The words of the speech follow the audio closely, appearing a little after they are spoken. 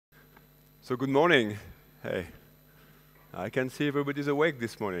So good morning. Hey, I can see everybody's awake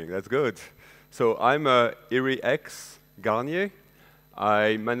this morning. That's good. So I'm Yrieix Garnier.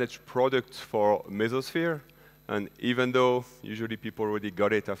 I manage product for Mesosphere. And even though usually people already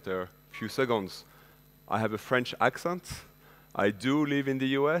got it after a few seconds, I have a French accent. I do live in the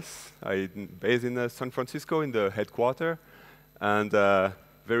US. I'm based in San Francisco in the headquarters. And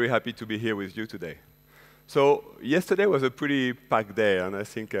very happy to be here with you today. So yesterday was a pretty packed day, and I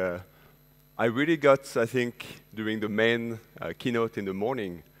think I really got, during the main keynote in the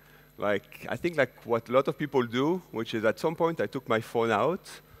morning, I think what a lot of people do, which is at some point I took my phone out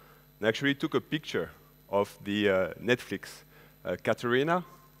and actually took a picture of the Netflix. Katerina,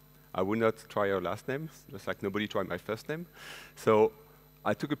 I would not try her last name, just like nobody tried my first name. So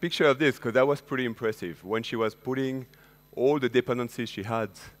I took a picture of this because that was pretty impressive. When she was putting all the dependencies she had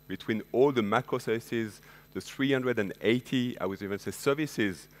between all the microservices, the 380, I would even say,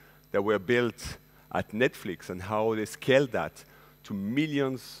 services that were built at Netflix, and how they scaled that to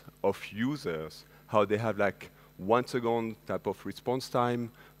millions of users, how they have like 1 second type of response time,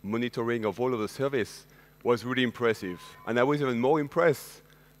 monitoring of all of the service, was really impressive. And I was even more impressed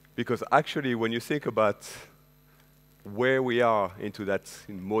because actually when you think about where we are into that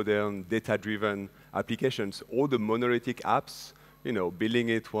in modern data-driven applications, all the monolithic apps, building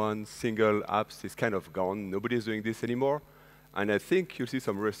it one single apps is kind of gone. Nobody's doing this anymore. And I think you'll see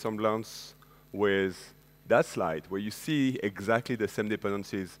some resemblance with that slide, where you see exactly the same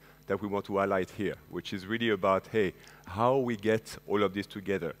dependencies that we want to highlight here, which is really about, hey, how we get all of this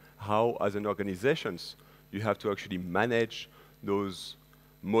together. How, as an organizations, you have to actually manage those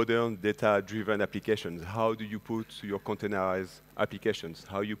modern data-driven applications. How do you put your containerized applications?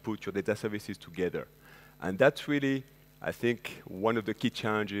 How you put your data services together? And that's really, I think, one of the key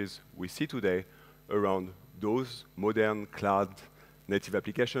challenges we see today around those modern cloud native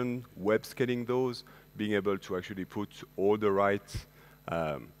applications, web scaling those, being able to actually put all the right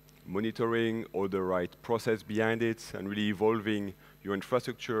monitoring, all the right process behind it, and really evolving your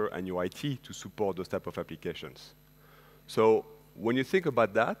infrastructure and your IT to support those type of applications. So when you think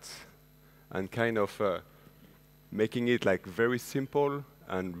about that, and kind of making it like very simple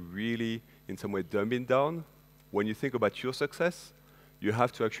and really in some way dumbing down, when you think about your success, you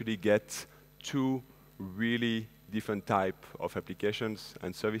have to actually get two really different type of applications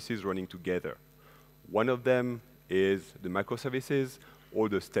and services running together. One of them is the microservices or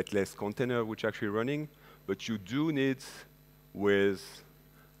the stateless container which are actually running, but you do need with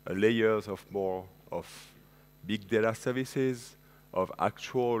layers of more of big data services, of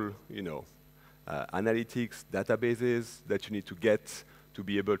actual analytics, databases that you need to get to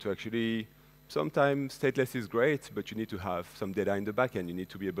be able to actually. Sometimes stateless is great, but you need to have some data in the backend. You need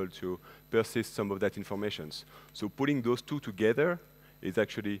to be able to persist some of that information. So putting those two together is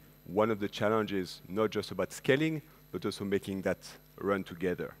actually one of the challenges, not just about scaling, but also making that run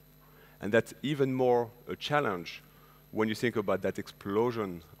together. And that's even more a challenge when you think about that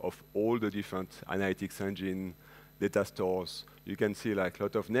explosion of all the different analytics engine, data stores. You can see like a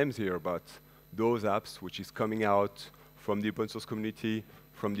lot of names here about those apps which is coming out from the open source community,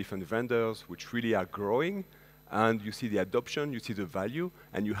 from different vendors, which really are growing, and you see the adoption, you see the value,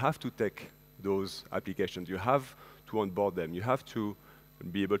 and you have to take those applications. You have to onboard them. You have to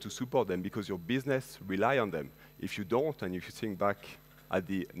be able to support them because your business rely on them. If you don't, and if you think back at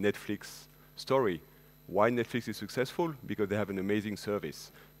the Netflix story, why Netflix is successful? Because they have an amazing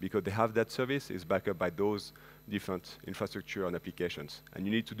service. Because they have that service is backed up by those different infrastructure and applications. And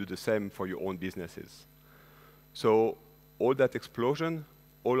you need to do the same for your own businesses. So all that explosion,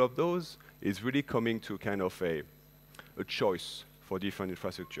 all of those is really coming to kind of a choice for different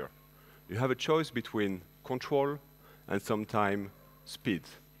infrastructure. You have a choice between control and sometimes speed.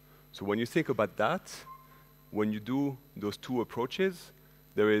 So when you think about that, when you do those two approaches,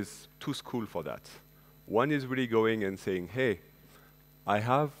 there is two schools for that. One is really going and saying, hey, I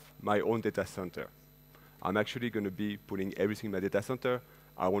have my own data center. I'm actually going to be putting everything in my data center.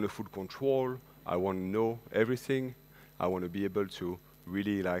 I want a full control. I want to know everything. I want to be able to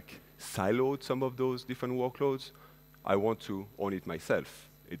really siloed some of those different workloads. I want to own it myself.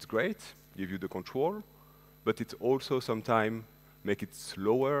 It's great, give you the control, but it's also sometimes make it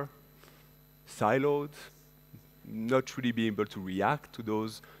slower, siloed, not really be able to react to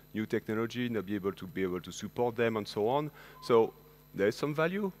those new technology, not be able to support them and so on. So there is some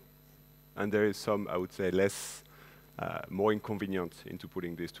value, and there is some, I would say, less, more inconvenient into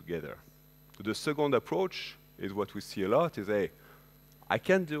putting this together. So the second approach is what we see a lot is, hey, I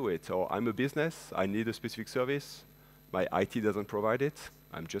can't do it, or I'm a business, I need a specific service, my IT doesn't provide it,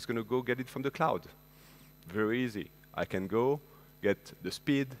 I'm just going to go get it from the cloud. Very easy. I can go, get the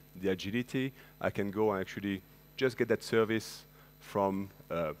speed, the agility. I can go and actually just get that service from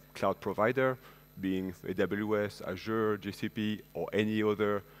a cloud provider, being AWS, Azure, GCP, or any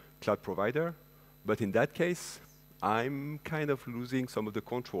other cloud provider. But in that case, I'm kind of losing some of the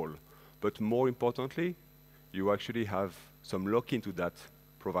control. But more importantly, you actually have some lock-in to that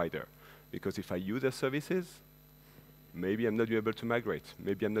provider. Because if I use their services, maybe I'm not able to migrate.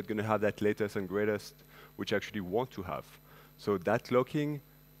 Maybe I'm not going to have that latest and greatest, which I actually want to have. So that locking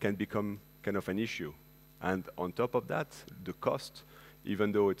can become kind of an issue. And on top of that, the cost,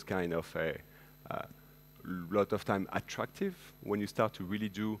 even though it's kind of a lot of time attractive, when you start to really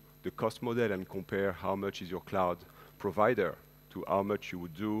do the cost model and compare how much is your cloud provider to how much you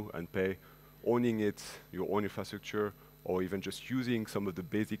would do and pay owning it, your own infrastructure, or even just using some of the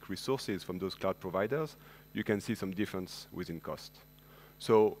basic resources from those cloud providers, you can see some difference within cost.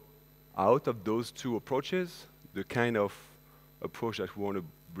 So out of those two approaches, the kind of approach that we want to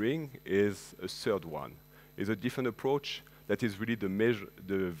bring is a third one. It's a different approach that is really the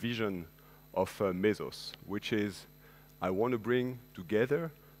vision of Mesos, which is I want to bring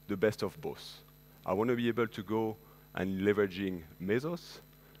together the best of both. I want to be able to go and leveraging Mesos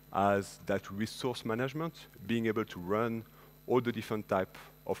as that resource management, being able to run all the different type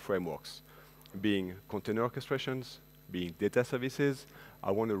of frameworks, being container orchestrations, being data services.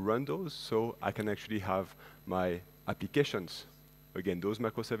 I want to run those so I can actually have my applications, again, those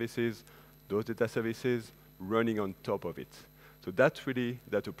microservices, those data services running on top of it. So that's really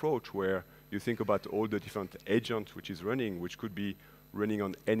that approach where you think about all the different agents which is running, which could be running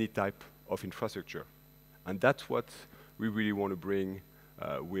on any type of infrastructure. And that's what we really want to bring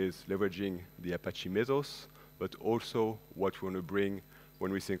with leveraging the Apache Mesos, but also what we want to bring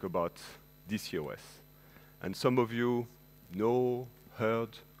when we think about DCOS. And some of you heard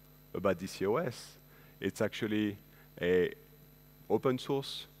about DCOS. It's actually a open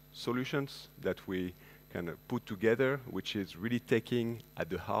source solutions that we kind of put together, which is really taking at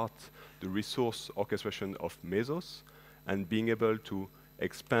the heart the resource orchestration of Mesos and being able to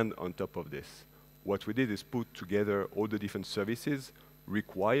expand on top of this. What we did is put together all the different services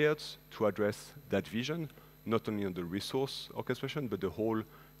required to address that vision, not only on the resource orchestration, but the whole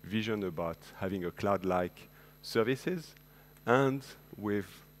vision about having a cloud-like services, and we've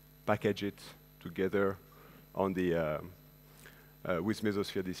packaged it together on the with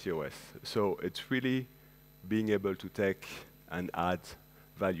Mesosphere DCOS. So it's really being able to take and add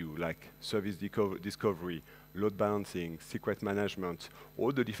value like service discovery, load balancing, secret management,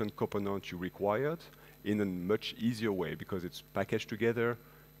 all the different components you required in a much easier way because it's packaged together,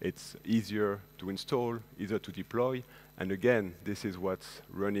 it's easier to install, easier to deploy, and again, this is what's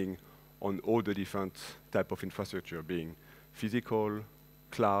running on all the different type of infrastructure, being physical,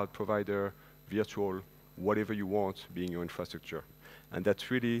 cloud provider, virtual, whatever you want being your infrastructure. And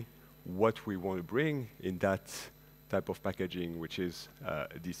that's really what we want to bring in that type of packaging, which is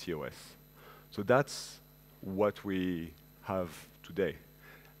DCOS. So that's what we have today.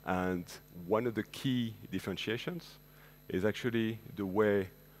 And one of the key differentiations is actually the way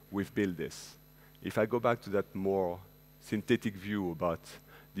we've built this. If I go back to that more synthetic view about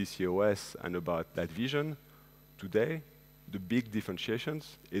DCOS and about that vision, today, the big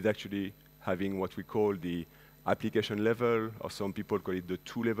differentiations is actually having what we call the application level, or some people call it the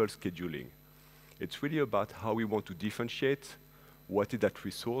two-level scheduling. It's really about how we want to differentiate what is that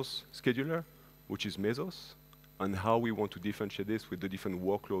resource scheduler, which is Mesos, and how we want to differentiate this with the different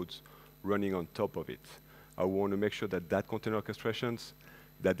workloads running on top of it. I want to make sure that that container orchestrations,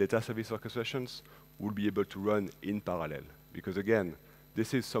 that data service orchestrations will be able to run in parallel. Because again,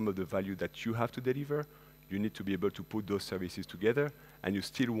 this is some of the value that you have to deliver. You need to be able to put those services together, and you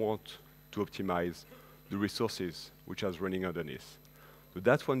still want to optimize the resources which are running underneath. So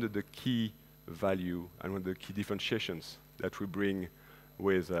that's one of the key value and one of the key differentiations that we bring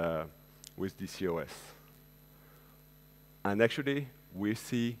with DCOS. And actually, we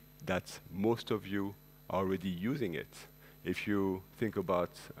see that most of you are already using it. If you think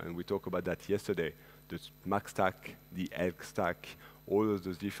about, and we talked about that yesterday, the Mac stack, the Elk stack, all of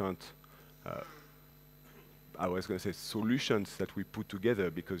those different I was going to say solutions that we put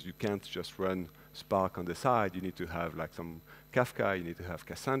together, because you can't just run Spark on the side. You need to have like some Kafka, you need to have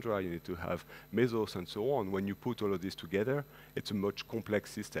Cassandra, you need to have Mesos and so on. When you put all of this together, it's a much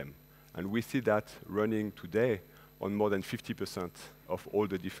complex system. And we see that running today on more than 50% of all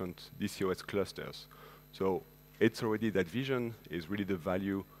the different DCOS clusters. So it's already that vision is really the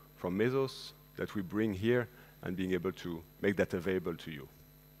value from Mesos that we bring here and being able to make that available to you.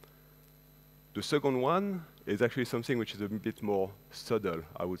 The second one is actually something which is a bit more subtle,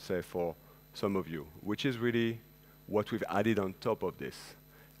 I would say, for some of you, which is really what we've added on top of this.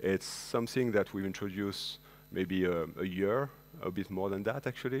 It's something that we've introduced maybe a year, a bit more than that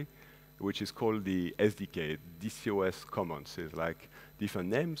actually, which is called the SDK, DCOS Commons. It's like different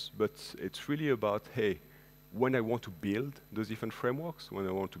names, but it's really about, hey, when I want to build those different frameworks, when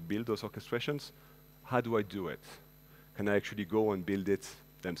I want to build those orchestrations, how do I do it? Can I actually go and build it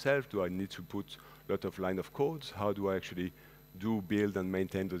themselves? Do I need to put a lot of line of codes? How do I actually build and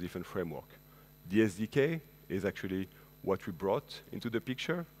maintain those different frameworks? The SDK is actually what we brought into the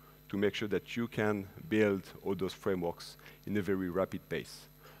picture to make sure that you can build all those frameworks in a very rapid pace.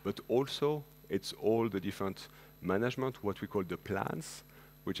 But also, it's all the different management, what we call the plans,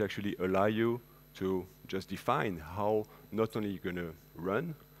 which actually allow you to just define how not only you're going to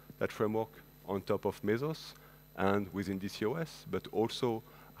run that framework on top of Mesos and within DCOS, but also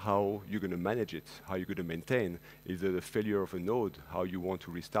how you're going to manage it, how you're going to maintain. Is there a failure of a node, how you want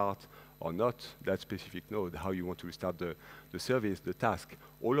to restart or not that specific node, how you want to restart the service, the task.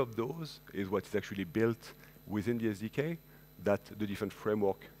 All of those is what is actually built within the SDK that the different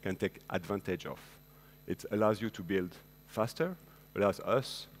framework can take advantage of. It allows you to build faster, allows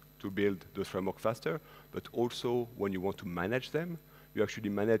us to build those frameworks faster, but also when you want to manage them, you actually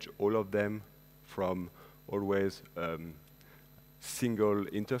manage all of them from always single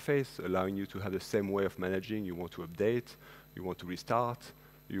interface, allowing you to have the same way of managing. You want to update, you want to restart,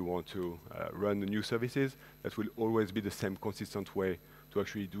 you want to run the new services. That will always be the same consistent way to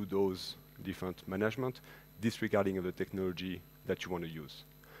actually do those different management, disregarding of the technology that you want to use.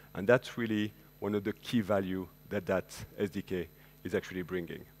 And that's really one of the key value that that SDK is actually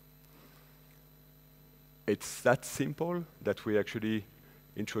bringing. It's that simple that we actually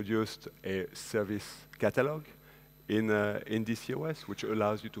introduced a service catalog in DCOS, which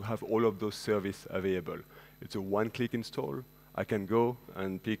allows you to have all of those services available. It's a one-click install. I can go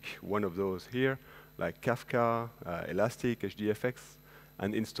and pick one of those here, like Kafka, Elastic, HDFX,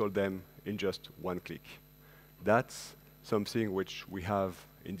 and install them in just one click. That's something which we have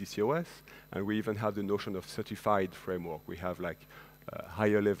in DCOS, and we even have the notion of certified framework. We have like a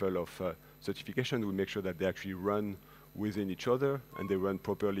higher level of certification. We make sure that they actually run within each other and they run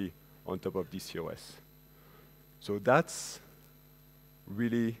properly on top of DCOS. So that's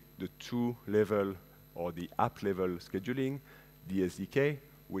really the two-level or the app-level scheduling, the SDK,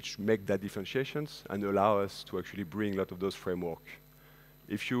 which make that differentiations and allow us to actually bring a lot of those frameworks.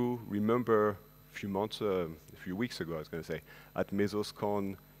 If you remember a few weeks ago, I was going to say, at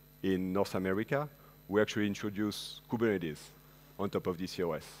MesosCon in North America, we actually introduced Kubernetes on top of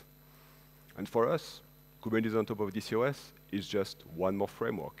DCOS. And for us, Kubernetes on top of DCOS is just one more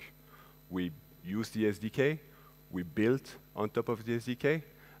framework. We use the SDK, we built on top of the SDK,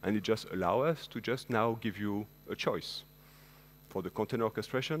 and it just allows us to just now give you a choice. For the container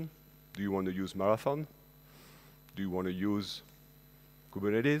orchestration, do you want to use Marathon? Do you want to use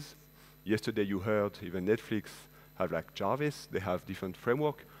Kubernetes? Yesterday you heard even Netflix have like Jarvis, they have different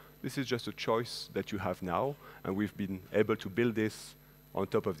framework. This is just a choice that you have now, and we've been able to build this on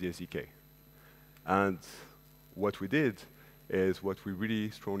top of the SDK. And what we did is what we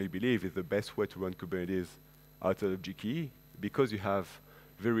really strongly believe is the best way to run Kubernetes outside of GKE, because you have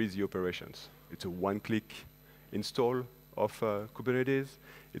very easy operations. It's a one-click install of Kubernetes.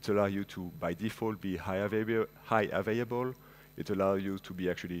 It allows you to, by default, be high available. It allows you to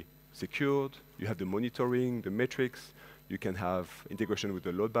be actually secured. You have the monitoring, the metrics. You can have integration with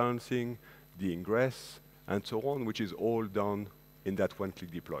the load balancing, the ingress, and so on, which is all done in that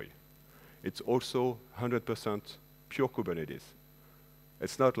one-click deploy. It's also 100% pure Kubernetes.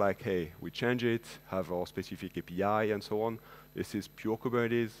 It's not like, hey, we change it, have our specific API, and so on. This is pure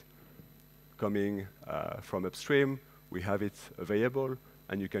Kubernetes coming from upstream. We have it available,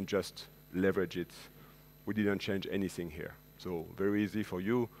 and you can just leverage it. We didn't change anything here. So very easy for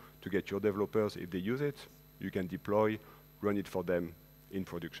you to get your developers, if they use it, you can deploy, run it for them in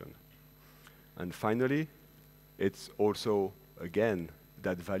production. And finally, it's also, again,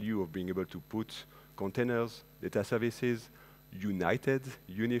 that value of being able to put containers, data services,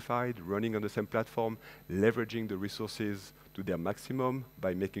 unified, running on the same platform, leveraging the resources to their maximum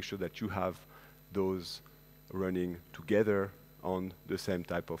by making sure that you have those running together on the same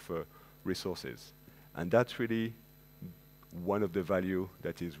type of resources. And that's really one of the value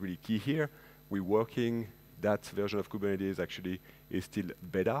that is really key here. We're working, that version of Kubernetes actually is still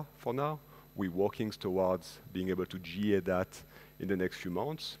beta for now. We're working towards being able to GA that in the next few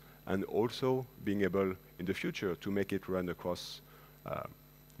months, and also being able in the future to make it run across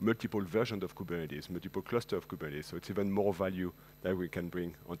multiple versions of Kubernetes, multiple clusters of Kubernetes. So it's even more value that we can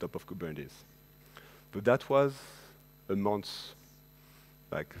bring on top of Kubernetes. But that was a month,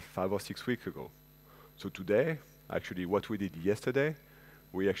 like 5 or 6 weeks ago. So today, actually what we did yesterday,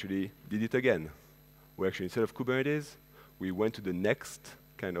 we actually did it again. We actually, instead of Kubernetes, we went to the next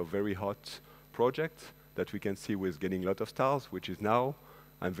kind of very hot project that we can see was getting a lot of stars, which is now,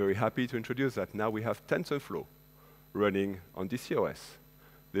 I'm very happy to introduce that now we have Tensorflow running on DCOS.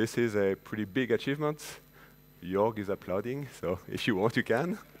 This is a pretty big achievement. Jorg is applauding, so if you want, you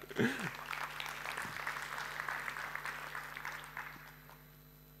can.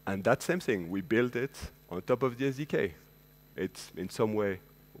 And that same thing, we built it on top of the SDK. It, in some way,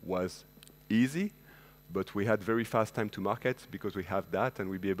 was easy, but we had very fast time to market because we have that, and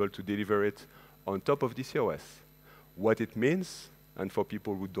we'll be able to deliver it on top of DCOS. What it means, and for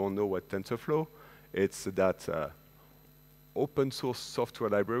people who don't know what TensorFlow, it's that open source software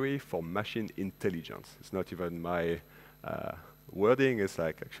library for machine intelligence. It's not even my wording, it's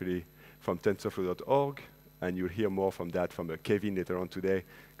like actually from tensorflow.org, and you'll hear more from that from Kevin later on today,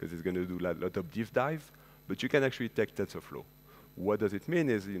 because he's going to do a lot of deep dive. But you can actually take TensorFlow. What does it mean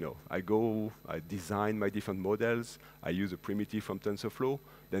is, I design my different models, I use a primitive from TensorFlow,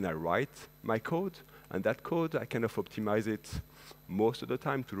 then I write my code, and that code, I kind of optimize it most of the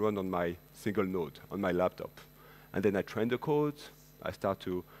time to run on my single node, on my laptop. And then I train the code, I start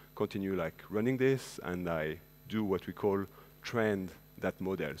to continue like running this, and I do what we call train that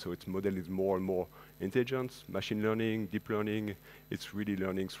model. So its model is more and more intelligent, machine learning, deep learning, it's really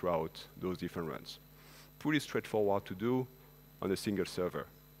learning throughout those different runs. Pretty straightforward to do on a single server.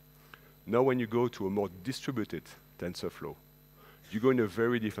 Now when you go to a more distributed TensorFlow, you go in a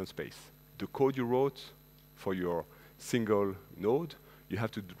very different space. The code you wrote for your single node, you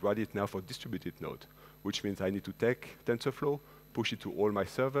have to write it now for distributed node, which means I need to take TensorFlow, push it to all my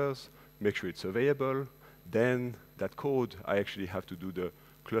servers, make sure it's available. Then that code, I actually have to do the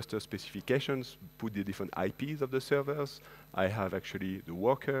cluster specifications, put the different IPs of the servers. I have actually the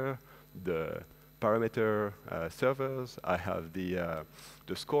worker, the parameter servers, I have the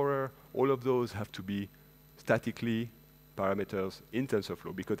scorer. All of those have to be statically parameters in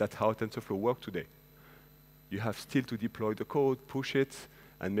TensorFlow, because that's how TensorFlow works today. You have still to deploy the code, push it,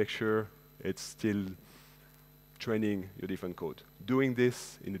 and make sure it's still training your different code. Doing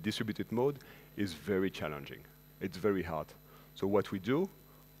this in a distributed mode is very challenging. It's very hard. So what we do,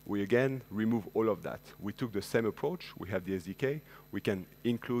 we again remove all of that. We took the same approach. We have the SDK. We can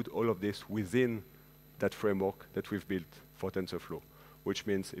include all of this within that framework that we've built for TensorFlow, which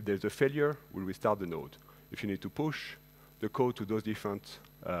means if there's a failure, we'll restart the node. If you need to push the code to those different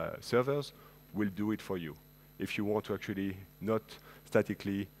servers, we'll do it for you. If you want to actually not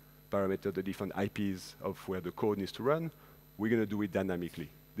statically parameter the different IPs of where the code needs to run, we're going to do it dynamically.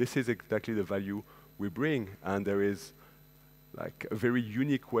 This is exactly the value we bring, and there is like a very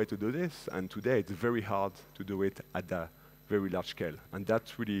unique way to do this, and today it's very hard to do it at a very large scale, and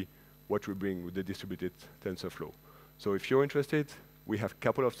that's really what we bring with the distributed TensorFlow. So if you're interested, we have a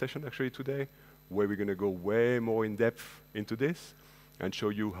couple of sessions actually today where we're going to go way more in depth into this and show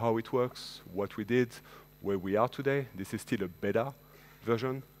you how it works, what we did, where we are today. This is still a beta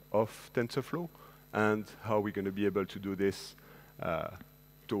version of TensorFlow, and how we're going to be able to do this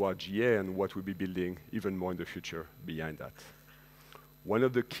toward GA and what we'll be building even more in the future behind that. One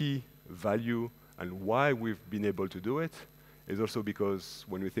of the key value and why we've been able to do it is also because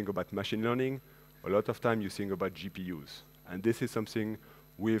when we think about machine learning, a lot of time you think about GPUs. And this is something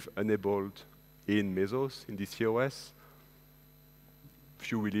we've enabled in Mesos, in DCOS, a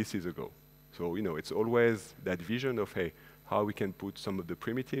few releases ago. So it's always that vision of, hey, how we can put some of the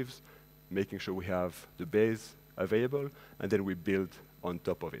primitives, making sure we have the base available, and then we build on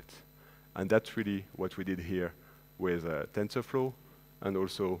top of it. And that's really what we did here with TensorFlow and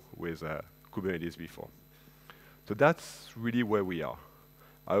also with Kubernetes before. So that's really where we are.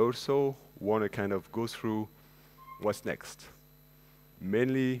 I also want to kind of go through what's next,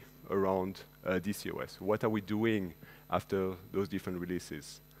 mainly around DCOS. What are we doing after those different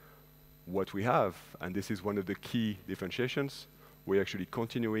releases? What we have, and this is one of the key differentiations, we're actually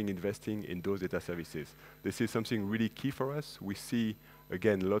continuing investing in those data services. This is something really key for us. We see,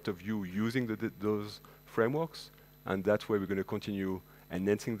 again, a lot of you using those frameworks, and that's where we're going to continue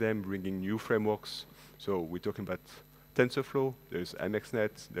enhancing them, bringing new frameworks. So we're talking about TensorFlow, there's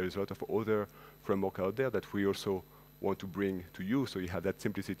MXNet, there's a lot of other frameworks out there that we also want to bring to you, so you have that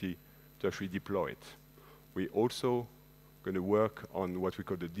simplicity to actually deploy it. We also going to work on what we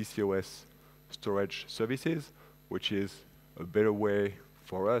call the DCOS storage services, which is a better way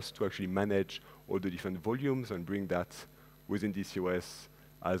for us to actually manage all the different volumes and bring that within DCOS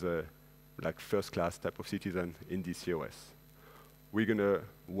as a first-class type of citizen in DCOS. We're going to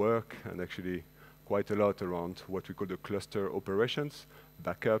work, and actually quite a lot, around what we call the cluster operations,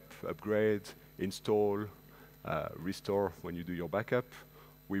 backup, upgrade, install, restore when you do your backup.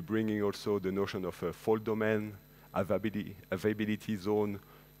 We're bringing also the notion of a fault domain, availability zone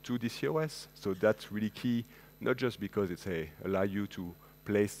to DCOS. So that's really key, not just because it's allow you to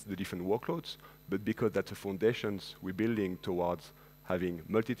place the different workloads, but because that's the foundations we're building towards having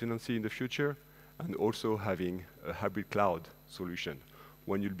multi-tenancy in the future and also having a hybrid cloud solution,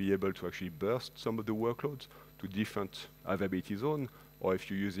 when you'll be able to actually burst some of the workloads to different availability zone, or if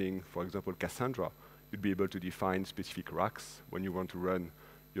you're using, for example, Cassandra, you'll be able to define specific racks when you want to run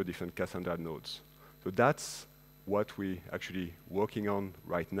your different Cassandra nodes. So that's what we're actually working on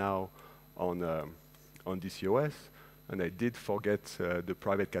right now on DCOS. And I did forget the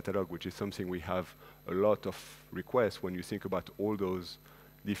private catalog, which is something we have a lot of requests when you think about all those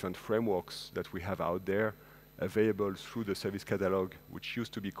different frameworks that we have out there available through the service catalog, which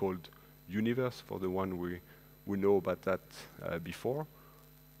used to be called Universe for the one we know about that before.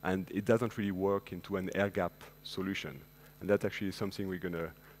 And it doesn't really work into an air-gap solution. And that's actually something we're going to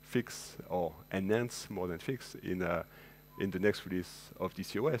fix or enhance more than fix in the next release of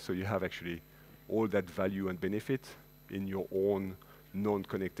DCOS. So you have actually all that value and benefit in your own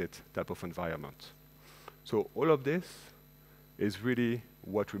non-connected type of environment. So all of this is really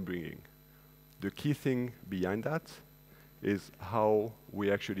what we're bringing. The key thing behind that is how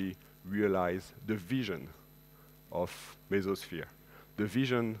we actually realize the vision of Mesosphere, the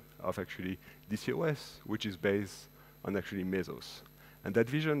vision of actually DCOS, which is based on actually Mesos. And that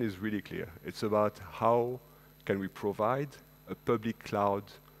vision is really clear. It's about how can we provide a public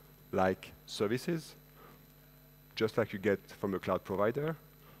cloud-like services, just like you get from a cloud provider,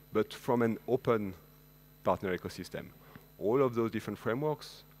 but from an open partner ecosystem. All of those different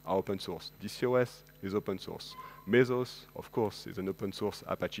frameworks are open source. DCOS is open source. Mesos, of course, is an open source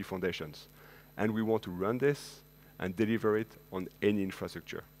Apache foundations. And we want to run this and deliver it on any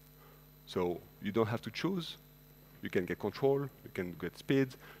infrastructure. So you don't have to choose. You can get control, you can get speed,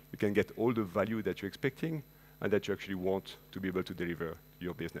 you can get all the value that you're expecting and that you actually want to be able to deliver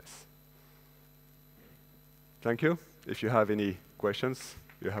your business. Thank you. If you have any questions,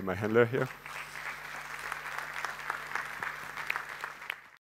 you have my handler here.